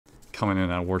coming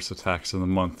in at worst attacks of the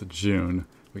month of June.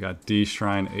 We got D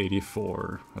Shrine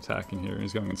 84 attacking here.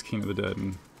 He's going against King of the Dead,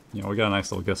 and you know, we got a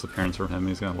nice little guest appearance from him.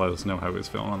 He's gonna let us know how he's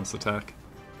feeling on this attack.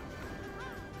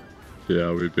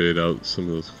 Yeah, we bait out some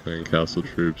of those clan castle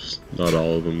troops. Not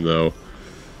all of them though.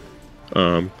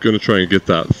 Gonna try and get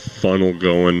that funnel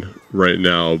going right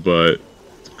now, but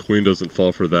Queen doesn't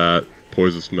fall for that.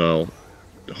 Poison Smell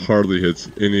hardly hits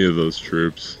any of those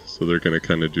troops, so they're gonna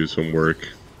kind of do some work.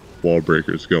 Wall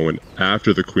breakers going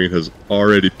after the Queen has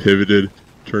already pivoted,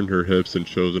 turned her hips, and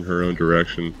chosen her own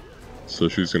direction. So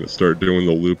she's gonna start doing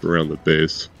the loop around the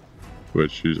base,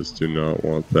 which you just do not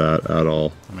want that at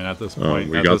all. I mean, at this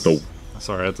point,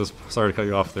 sorry to cut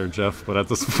you off there, Jeff, but at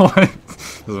this point,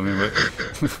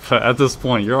 but at this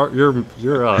point, your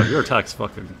attack's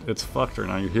it's fucked right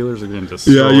now. Your healers are getting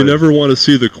destroyed. Yeah, you never want to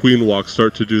see the Queen walk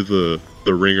start to do the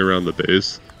ring around the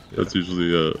base. Yeah. That's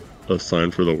usually a sign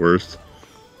for the worst.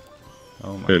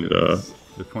 Oh my goodness.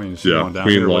 The Queen's going down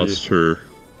Queen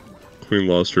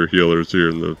lost her healers here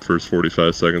in the first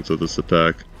 45 seconds of this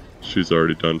attack. She's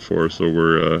already done for, so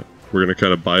we're gonna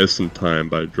kind of buy us some time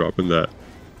by dropping that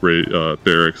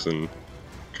barracks and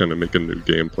kind of make a new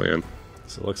game plan.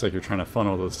 So it looks like you're trying to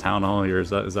funnel those town hall here. Is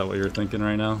that what you're thinking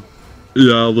right now?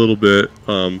 Yeah, a little bit.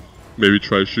 Maybe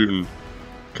try shooting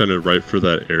kind of right for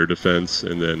that air defense,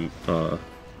 and then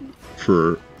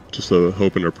for just a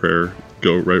hope and a prayer,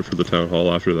 go right for the town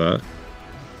hall after that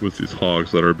with these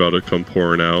hogs that are about to come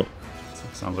pouring out.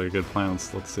 Sounds like a good plan.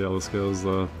 Let's see how this goes.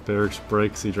 Barracks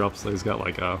breaks. He's got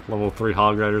like level 3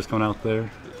 hog riders coming out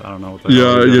there. I don't know what the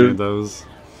hell are doing those.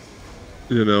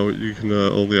 You know, you can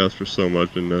only ask for so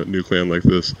much in a new clan like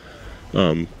this.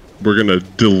 We're gonna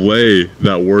delay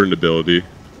that warden ability.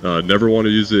 Never want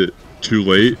to use it too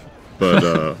late,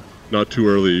 but not too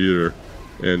early either.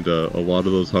 And a lot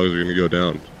of those hogs are gonna go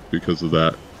down because of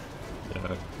that.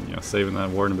 Yeah, you know, saving that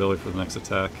warden ability for the next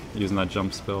attack, using that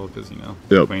jump spell because you know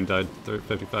yep. Queen died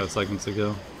 55 seconds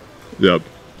ago. Yep,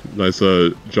 nice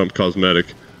jump cosmetic.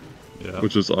 Yeah,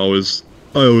 which is I always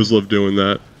love doing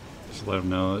that. Just let them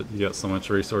know that you got so much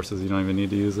resources you don't even need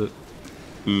to use it.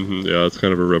 Yeah, it's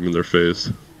kind of a rub in their face.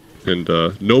 And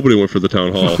nobody went for the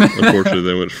town hall. Unfortunately,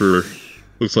 they went for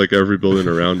looks like every building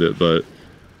around it, but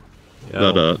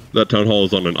yeah, that town hall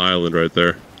is on an island right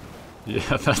there.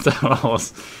 Yeah, that town hall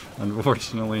is.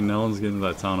 Unfortunately, no one's getting to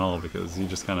that town hall because you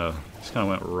just kind of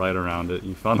went right around it.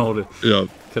 You funneled it. Yeah.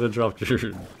 Could have dropped your,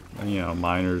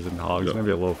 miners and hogs, maybe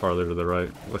a little farther to the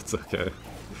right. But it's okay.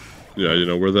 Yeah, you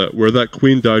know where that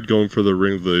Queen died going for the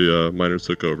ring, the miners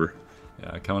took over.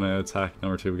 Yeah, coming in attack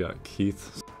number 2, we got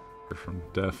Keith from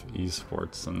DEAF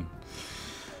Esports, and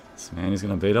this man, he's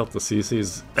gonna bait out the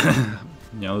CCs.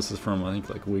 This is from I think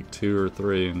like week 2 or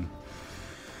 3,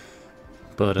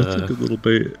 but that's a good little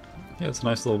bait. Yeah, it's a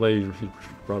nice little bait. He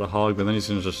brought a hog, but then he's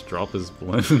gonna just drop his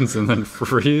balloons and then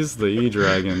freeze the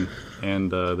E-Dragon,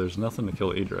 and there's nothing to kill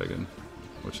the E-Dragon,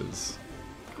 which is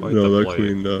quite the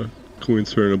play.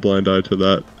 Queen's turning a blind eye to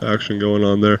that action going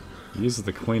on there. He uses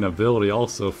the Queen ability,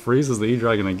 also freezes the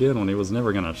E-Dragon again when he was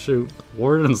never gonna shoot.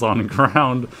 Warden's on the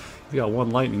ground. He's got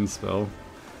one lightning spell.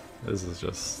 This is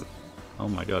just, oh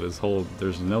my god, there's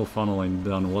no funneling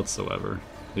done whatsoever.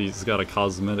 He's got a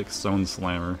cosmetic stone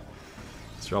slammer.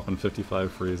 He's dropping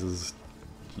 55 freezes,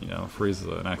 freezes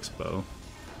an expo.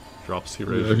 Drops 2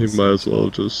 rations. Yeah, he might as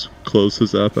well just close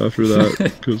his app after that,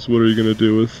 because what are you going to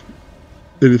do with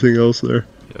anything else there?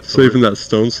 Yeah, saving that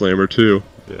stone slammer too.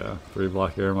 Yeah, 3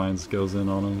 black air mines goes in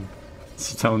on him.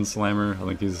 Stone slammer, I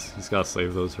think he's got to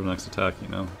save those for the next attack,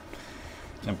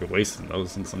 Can't be wasting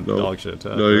those in some dog shit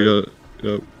attack. No, you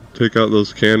got take out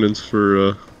those cannons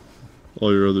for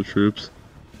all your other troops.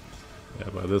 Yeah,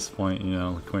 by this point,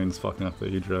 the Queen's fucking up the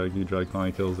E-Drag. E-Drag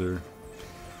finally kills her.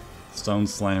 Stone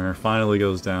Slammer finally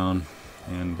goes down.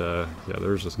 And,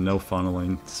 there's just no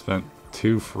funneling. Spent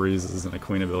 2 freezes and a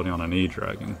Queen ability on an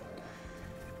E-Dragon.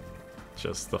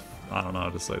 Just I don't know how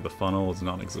to say, the funnel is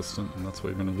non-existent, and that's what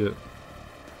you're gonna get.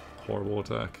 Horrible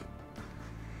attack.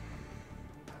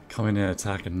 Coming in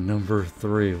attack number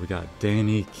 3, we got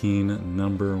Danny Keen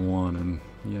number 1. And,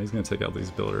 he's gonna take out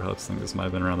these builder huts. I think this might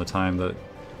have been around the time that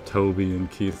Toby and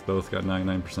Keith both got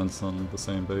 99% on the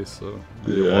same base, so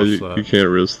yeah, you can't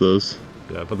risk those.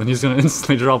 Yeah, but then he's gonna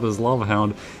instantly drop his Lava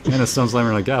Hound and a Stone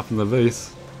Slammer in a gap in the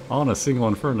base on a single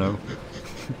Inferno.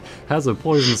 Has a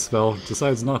poison spell,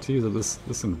 decides not to use it. This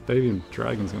baby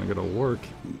dragon's gonna go to work.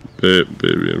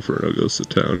 Baby Inferno goes to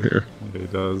town here. Yeah, he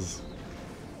does.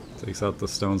 Takes out the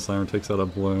Stone Slammer, takes out a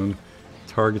balloon,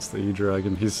 targets the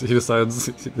E-Dragon. He decides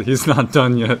he's not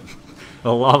done yet. A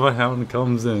Lava Hound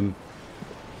comes in.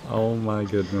 Oh my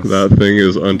goodness. That thing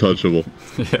is untouchable.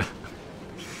 Yeah.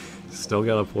 Still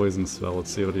got a poison spell.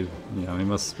 Let's see what he... You know, he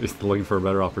must be looking for a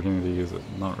better opportunity to use it.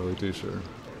 Not really too sure.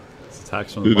 His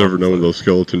attacks from the You never know side. when those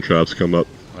skeleton traps come up.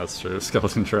 That's true.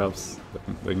 Skeleton traps,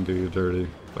 they can do you dirty.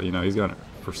 But you know, he's got...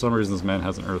 For some reason, this man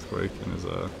has an earthquake in his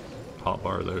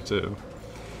hotbar there too.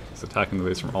 He's attacking the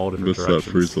base from all different Missed directions.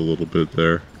 that freeze a little bit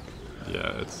there.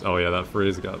 Yeah, it's... Oh yeah, that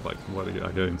freeze got like... What,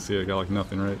 I didn't see it. Got like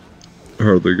nothing, right?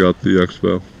 Hardly got the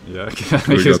Expo. Yeah.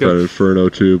 We got that Inferno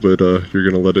too, but you're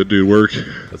going to let it do work.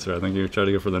 That's right. I think you tried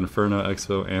to go for the Inferno,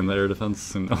 Expo, and the air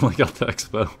defense, and only got the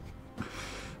Expo.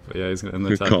 But yeah, he's going to end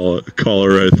the attack. Call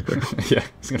it right there. Yeah,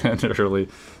 he's going to end it early.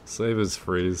 Save his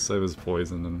freeze, save his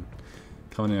poison, and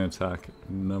coming in attack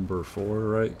number 4,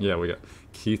 right? Yeah, we got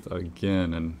Keith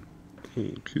again, and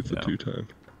Keith a 2-time.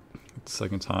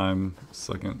 Second time,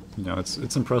 you know,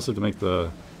 it's impressive to make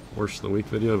the worst of the week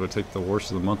video, but take the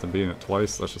worst of the month and being it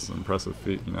twice, that's just an impressive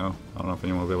feat, you know? I don't know if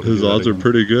anyone will be able to His do that odds are again.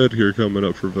 pretty good here coming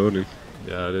up for voting.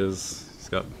 Yeah, it is. He's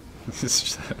got...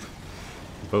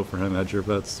 vote for him, hedge your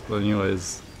bets. But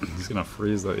anyways, he's going to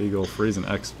freeze the Eagle, freeze an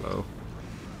Expo.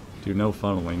 Do no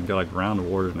funneling, got a ground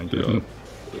warden again.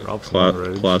 Yeah. Drops one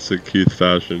rage. Classic Keith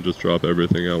fashion, just drop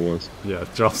everything at once. Yeah,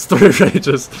 drops 3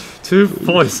 rages, 2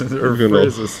 poisons, or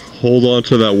freezes. Hold on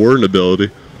to that warden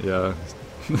ability. Yeah.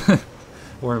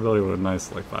 Warden ability would have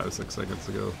nice like 5 or 6 seconds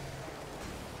ago.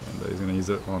 And he's gonna use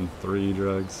it on 3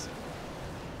 drugs.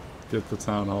 Get the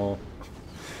town hall.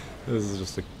 This is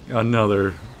just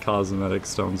another cosmetic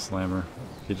stone slammer.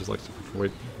 He just likes to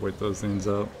wait those things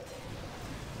out.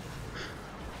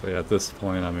 But yeah, at this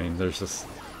point, I mean, there's just,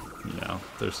 you know,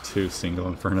 there's 2 single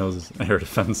Infernos air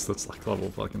defense that's like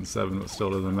level fucking 7, but still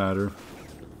doesn't matter.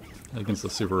 Against the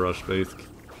super rush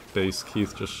base,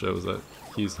 Keith just shows that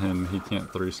he's him. He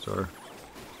can't 3-star.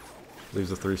 Leaves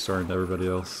a 3-star into everybody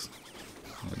else.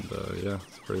 And yeah,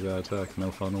 it's a pretty bad attack. No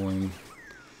funneling.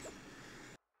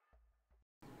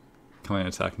 Coming in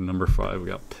attack number 5, we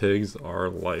got Pigs Are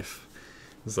Life.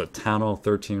 This is a Town Hall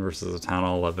 13 versus a Town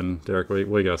Hall 11. Derek, what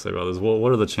do you gotta say about this?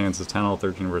 What are the chances Town Hall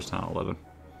 13 versus Town Hall 11?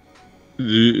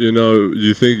 You know,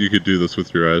 you think you could do this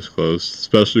with your eyes closed,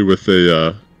 especially with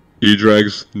a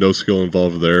E-Drags, no skill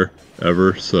involved there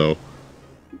ever, so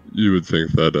you would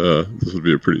think that this would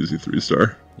be a pretty easy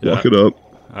 3-star. Yeah, Lock it up.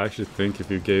 I actually think if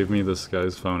you gave me this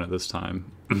guy's phone at this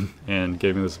time and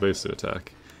gave me the space to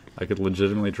attack, I could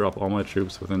legitimately drop all my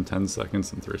troops within 10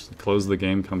 seconds and close the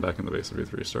game, come back in the base and be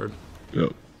 3-starred.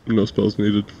 Yep, no spells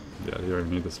needed. Yeah, you already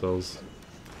need the spells.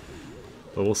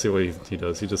 But we'll see what he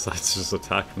does. He decides to just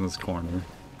attack from this corner.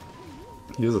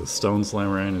 He uses a Stone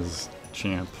Slammer and his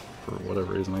champ for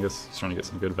whatever reason. I guess he's trying to get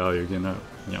some good value again at,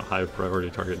 you know, high priority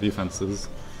target defenses.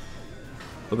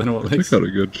 But then what makes... took out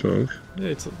a good chunk. Yeah,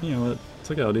 it's, you know, it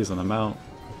took out a decent amount.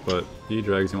 But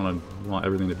E-Drags, you want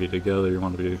everything to be together. You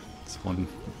want to be... It's one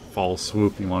fall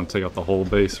swoop. You want to take out the whole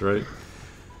base, right?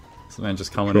 So man,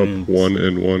 just coming in... 1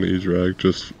 and 1 E-Drag,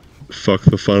 just fuck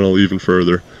the funnel even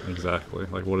further. Exactly.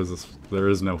 Like, what is this? There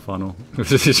is no funnel. He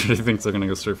thinks they're going to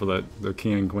go straight for the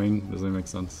king and queen. Doesn't even make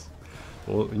sense.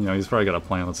 Well, you know, he's probably got a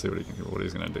plan. Let's see what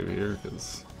he's going to do here,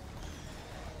 because...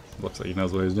 Looks like he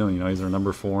knows what he's doing. You know, he's our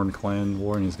number 4 in clan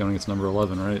war, and he's going against number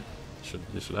 11, right?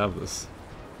 You should have this.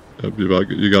 Yep,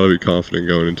 you gotta be confident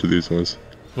going into these ones.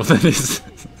 Well, then he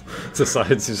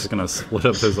decides he's just gonna split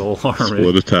up his whole army.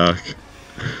 Split attack.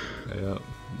 Yeah,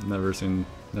 never seen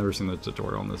the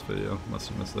tutorial on this video. Must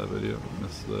have missed that video.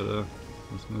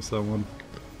 Missed that one.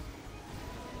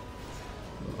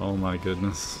 Oh my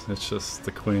goodness! It's just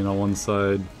the queen on one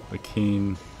side, the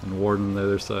king and warden on the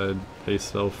other side. Haste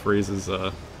spell freezes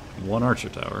 1 archer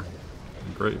tower.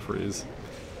 Great freeze.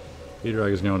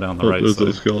 E-Drag is going down the right there's side.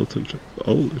 those skeletons.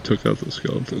 Oh, it took out those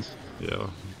skeletons. Yeah.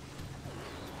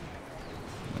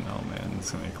 No man, it's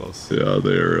gonna be close. Yeah,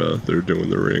 they're doing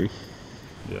the ring.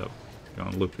 Yep.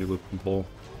 Going loopy pull.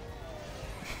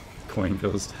 Queen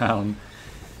goes down.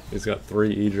 He's got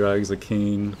 3 E-Drags, a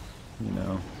king, you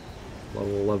know,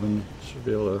 level 11. Should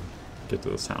be able to get to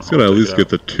this town hall. He's gonna at least get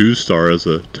the 2-star as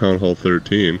a Town Hall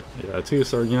 13. Yeah,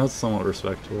 2-star, you know, it's somewhat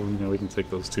respectable. You know, we can take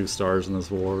those 2 stars in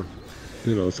this war.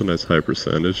 You know, it's a nice high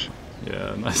percentage.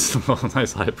 Yeah, nice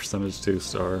high percentage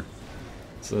 2-star.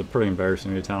 It's pretty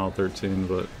embarrassing to be Town Hall 13,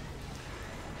 but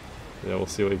yeah, we'll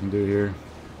see what we can do here.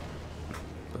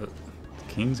 But the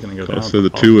King's gonna go down. I'll say the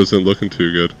 2 isn't looking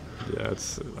too good. Yeah,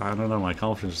 I don't know, my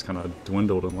confidence just kind of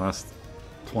dwindled in the last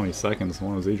 20 seconds.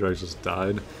 One of those E-Drags just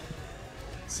died.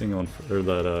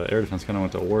 That air defense kind of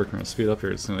went to work. We're gonna speed up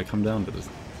here. It's gonna come down to the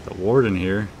warden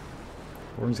here.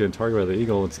 Warden's getting targeted by the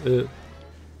eagle. It's it.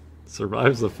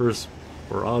 Survives the first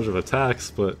barrage of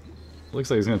attacks, but looks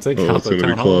like he's gonna take out the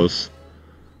town hall. Close.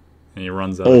 And he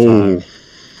runs out of time.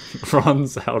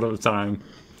 Runs out of time.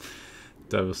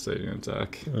 Devastating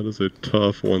attack. That is a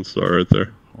tough 1-star right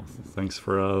there. Well, thanks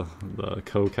for the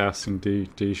co-casting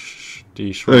D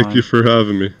Shrine. Thank you for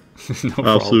having me.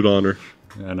 No Absolute problem. honor.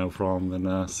 Yeah, no problem.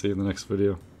 And see you in the next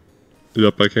video.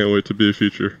 Yep, I can't wait to be a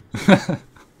feature.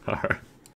 Alright.